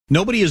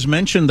Nobody has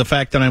mentioned the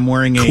fact that I'm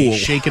wearing a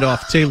Shake It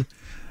Off Taylor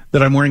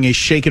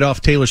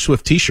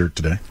Swift T-shirt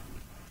today.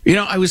 You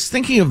know, I was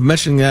thinking of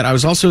mentioning that. I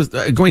was also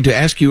going to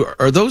ask you,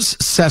 are those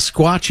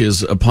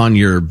Sasquatches upon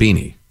your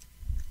beanie?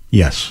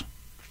 Yes.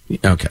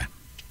 Okay.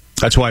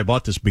 That's why I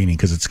bought this beanie,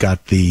 because it's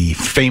got the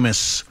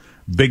famous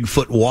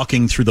Bigfoot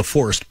walking through the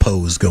forest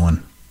pose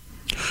going.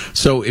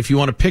 So if you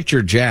want to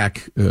picture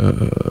Jack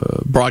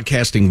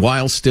broadcasting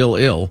while still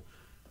ill,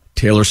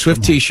 Taylor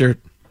Swift T-shirt,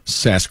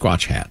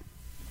 Sasquatch hat.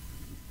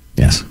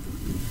 Yes.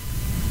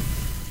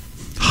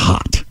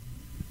 Hot.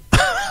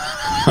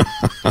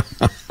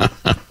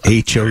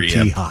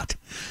 H-O-T, hot.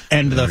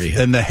 And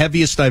the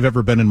heaviest I've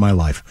ever been in my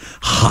life.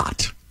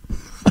 Hot.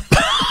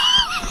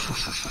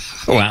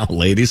 Wow,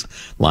 ladies,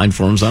 line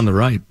forms on the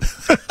right.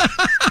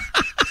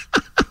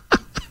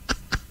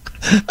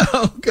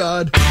 Oh,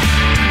 God.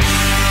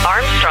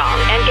 Armstrong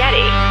and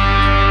Getty.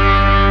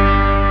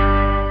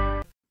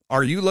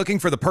 Are you looking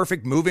for the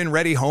perfect move-in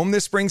ready home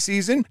this spring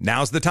season?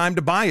 Now's the time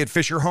to buy at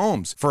Fisher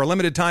Homes. For a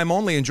limited time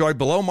only, enjoy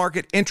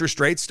below-market interest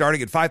rates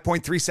starting at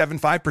 5.375%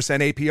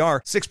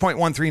 APR,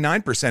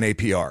 6.139%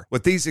 APR.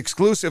 With these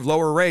exclusive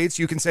lower rates,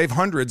 you can save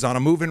hundreds on a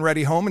move-in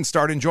ready home and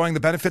start enjoying the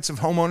benefits of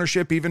home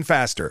ownership even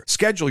faster.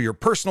 Schedule your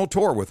personal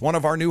tour with one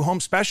of our new home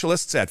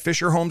specialists at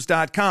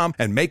FisherHomes.com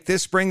and make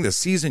this spring the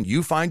season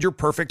you find your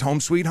perfect home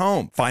sweet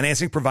home.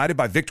 Financing provided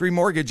by Victory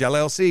Mortgage,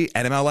 LLC,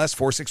 NMLS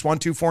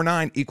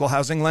 461249, Equal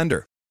Housing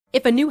Lender.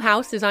 If a new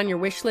house is on your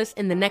wish list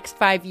in the next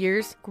 5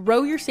 years,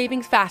 grow your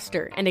savings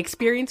faster and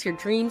experience your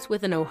dreams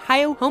with an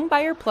Ohio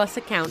Homebuyer Plus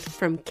account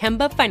from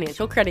Kemba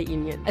Financial Credit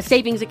Union. A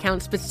savings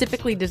account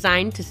specifically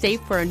designed to save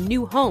for a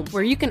new home,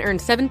 where you can earn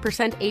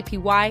 7%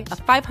 APY, a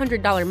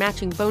 $500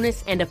 matching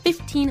bonus, and a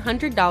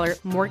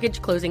 $1,500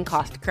 mortgage closing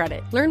cost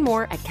credit. Learn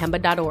more at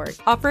Kemba.org.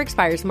 Offer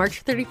expires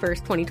March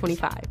 31st,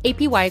 2025.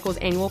 APY equals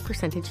annual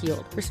percentage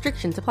yield.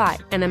 Restrictions apply.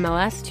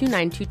 NMLS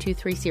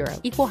 292230.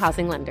 Equal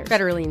Housing Lender.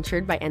 Federally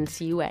insured by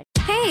NCUA.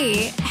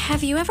 Hey,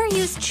 have you ever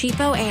used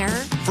Cheapo Air?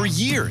 For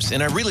years,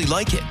 and I really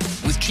like it.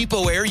 With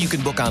Cheapo Air, you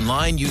can book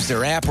online, use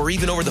their app, or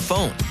even over the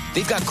phone.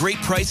 They've got great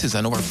prices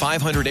on over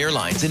 500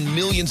 airlines and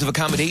millions of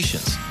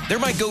accommodations. They're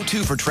my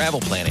go-to for travel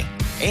planning.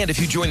 And if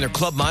you join their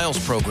Club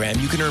Miles program,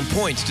 you can earn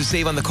points to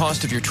save on the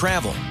cost of your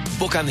travel.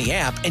 Book on the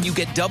app, and you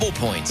get double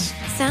points.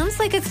 Sounds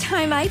like it's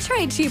time I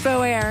tried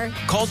Cheapo Air.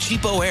 Call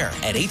Cheapo Air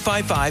at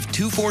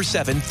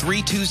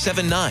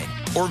 855-247-3279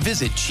 or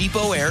visit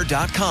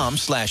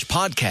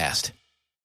cheapoair.com/podcast.